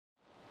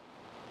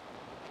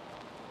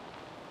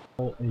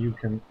you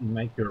can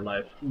make your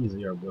life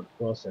easier with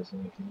processing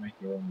if you make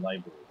your own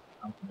library.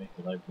 How to make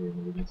a library in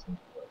a really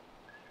simple way.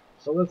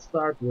 So let's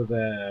start with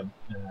an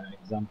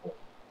example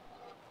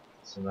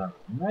scenario.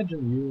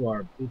 Imagine you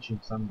are teaching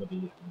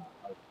somebody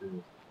how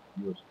to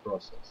use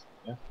process,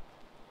 yeah?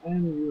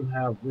 And you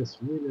have this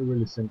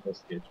really simple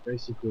sketch.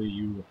 Basically,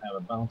 you have a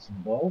bouncing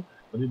ball,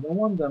 but you don't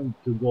want them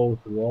to go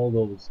through all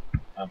those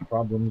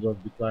problems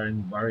of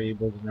declaring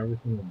variables and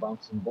everything with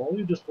bouncing ball.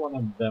 You just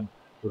want them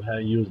to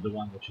use the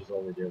one which is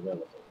already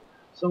available.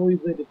 So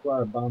if they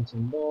declare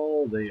bouncing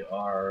ball, they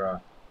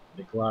are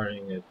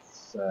declaring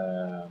its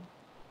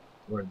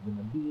where it's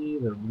gonna be,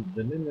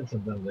 the limits,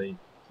 and then they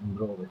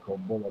draw the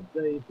called ball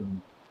update,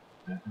 and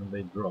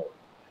they draw it.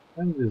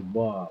 And this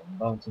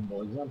bouncing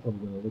ball example is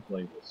going to look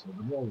like this. So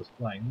the ball is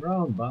flying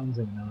around,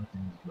 bouncing, and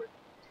everything is great.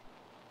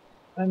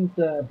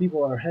 And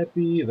people are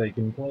happy. They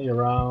can play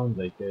around.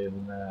 They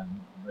can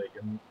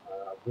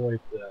avoid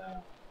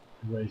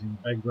erasing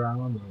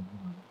background and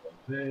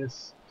like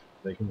this.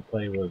 They can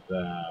play with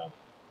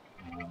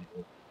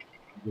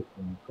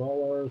different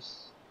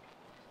colors.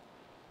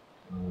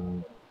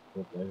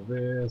 Put like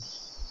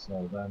this.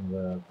 So then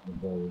the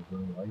ball is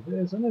going like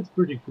this, and it's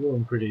pretty cool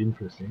and pretty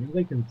interesting. And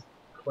they can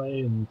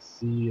play and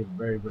see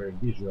very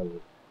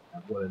visually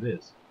what it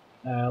is.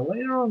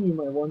 Later on, you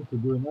might want to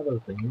do another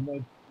thing. You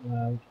might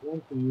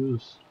want to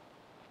use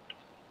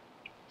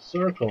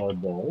circular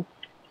ball,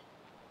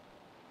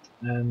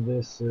 and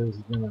this is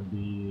gonna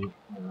be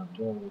a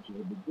ball which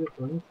is a bit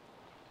different.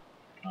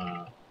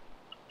 Uh,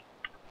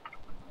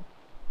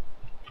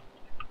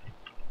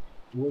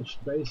 which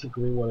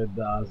basically what it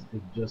does,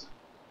 it just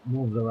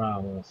moves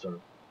around in a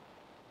circle.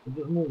 It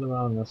just moves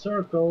around in a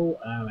circle,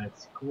 and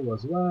it's cool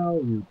as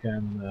well. You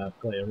can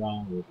play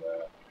around with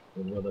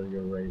whether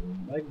you're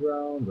raising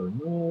background or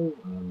no,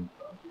 and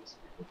obviously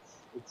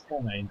it's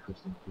kind of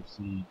interesting to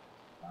see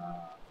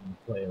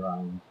and play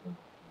around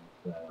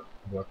and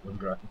work with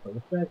graphical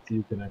effects.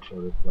 You can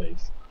actually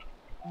replace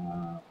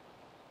uh,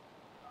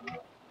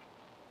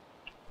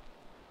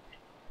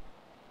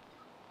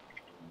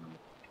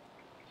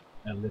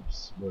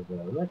 ellipse with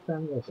a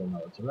rectangle, so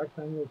now it's a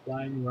rectangle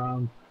flying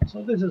around.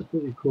 So this is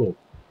pretty cool.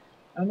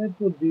 And it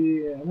would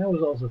be, and I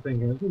was also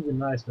thinking, it would be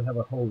nice to have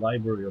a whole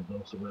library of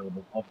those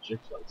available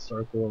objects like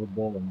circular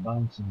ball and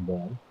bouncing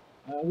ball,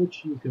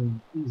 which you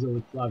can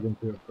easily plug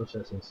into your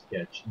processing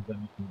sketch, and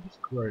then you can just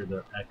query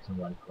their x and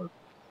y coordinates,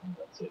 and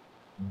that's it.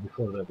 And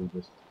before that, we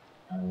just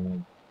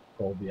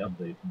call the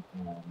update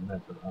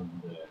method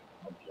on the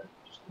object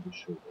just to be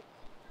sure that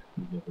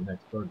you get the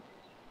next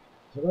coordinates.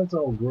 So that's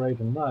all great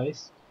and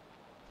nice.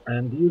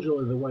 And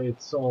usually the way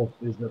it's solved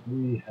is that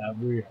we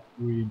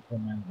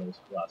implement those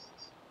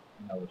classes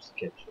in our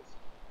sketches.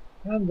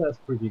 And that's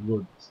pretty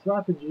good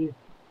strategy,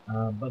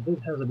 but it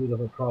has a bit of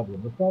a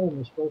problem. The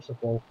problem is, first of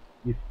all,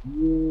 if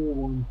you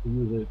want to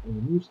use it in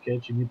a new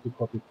sketch, you need to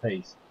copy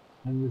paste.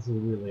 And this is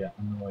really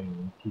annoying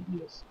and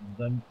tedious. And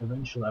then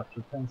eventually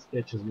after 10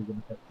 sketches you're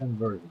going to have 10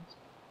 versions.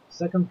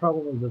 Second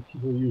problem is that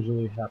people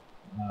usually have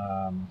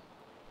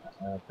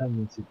a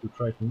tendency to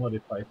try to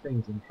modify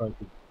things and try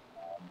to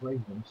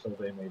break them, so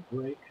they may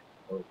break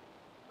or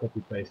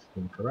copy paste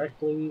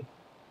incorrectly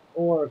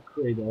or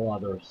create a whole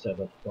other set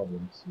of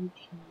problems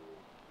which you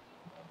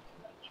want to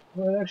mention.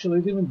 Well, actually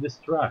it even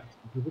distracts,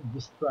 because it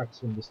distracts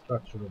from the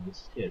structure of the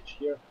sketch.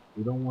 Here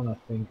we don't want to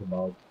think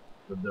about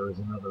that there is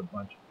another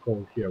bunch of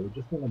code here. We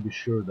just want to be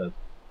sure that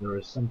there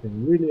is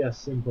something really as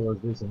simple as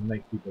this and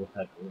make people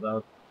happy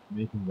without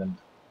making them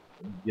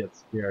get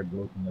scared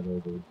looking at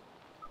all the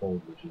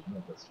code, which is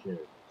not as scary.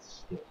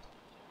 It's scary.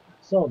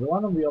 So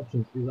one of the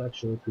options is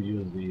actually to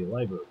use the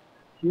library.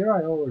 Here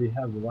I already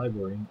have the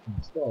library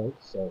installed,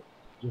 so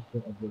just to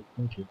avoid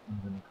conflict, I'm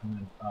going to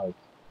comment out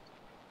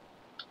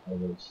all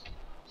those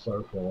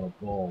circle or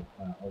ball,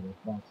 all those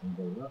bouncing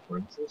ball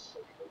references, so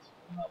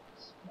basically not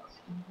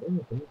asking for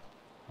anything.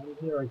 And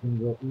here I can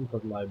go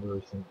import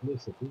library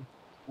simplicity,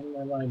 and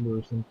my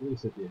library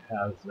simplicity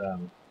has the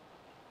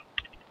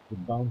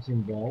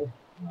bouncing ball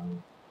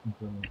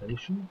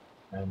implementation,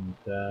 and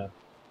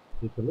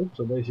take a look.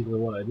 So basically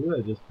what I do,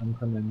 I just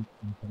uncomment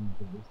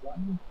this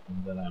line,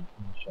 and then I'm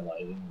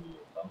initializing the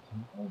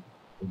bouncing ball.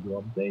 We do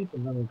update,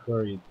 and then we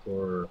query it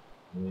for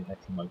the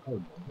x and y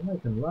coordinates. And I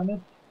can run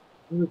it,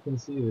 and we can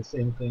see the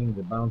same thing,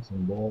 the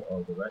bouncing ball,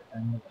 or the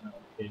rectangle in our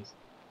case,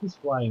 is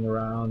flying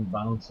around,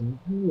 bouncing,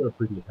 and we're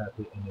pretty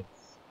happy, and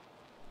it's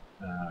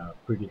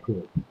pretty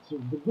cool. So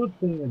the good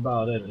thing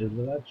about it is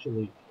that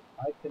actually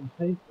I can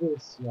take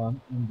this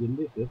one and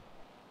delete it,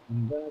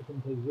 and then I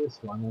can take this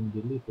one and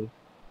delete it,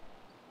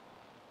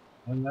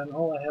 and then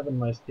all I have in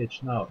my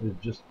sketch now is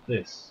just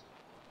this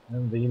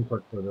and the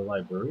import for the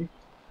library,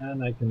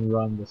 and I can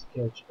run the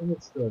sketch and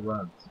it still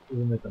runs.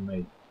 Isn't it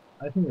amazing?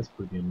 I think it's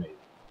pretty amazing.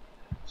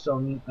 So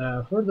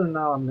further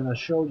now I'm going to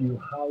show you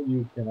how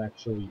you can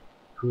actually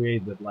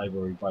create that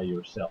library by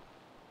yourself.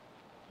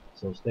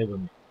 So stay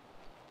with me.